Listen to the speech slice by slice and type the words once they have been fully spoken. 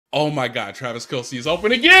Oh my God, Travis Kelce is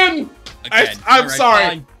open again. Again. I'm All right, sorry.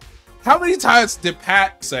 fine. How many times did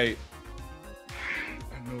Pat say,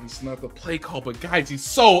 I know it's not the play call, but guys, he's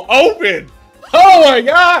so open. Oh my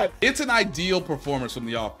God. It's an ideal performance from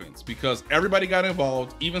the offense because everybody got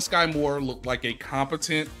involved. Even Sky Moore looked like a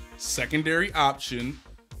competent secondary option.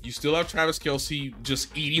 You still have Travis Kelce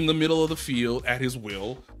just eating the middle of the field at his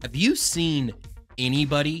will. Have you seen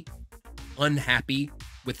anybody unhappy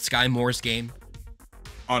with Sky Moore's game?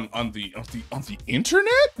 On the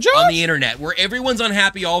internet, Josh? On the internet, where everyone's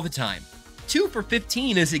unhappy all the time. 2 for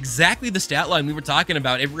 15 is exactly the stat line we were talking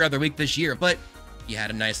about every other week this year, but you had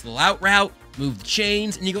a nice little out route, moved the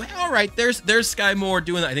chains, and you go, hey, all right, there's Sky Moore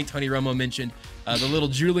doing that. I think Tony Romo mentioned the little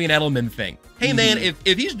Julian Edelman thing. Hey, man,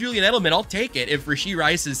 if he's Julian Edelman, I'll take it. If Rashee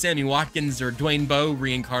Rice is Sammy Watkins or Dwayne Bowe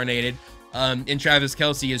reincarnated, and Travis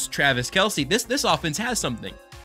Kelce is Travis Kelce, this offense has something.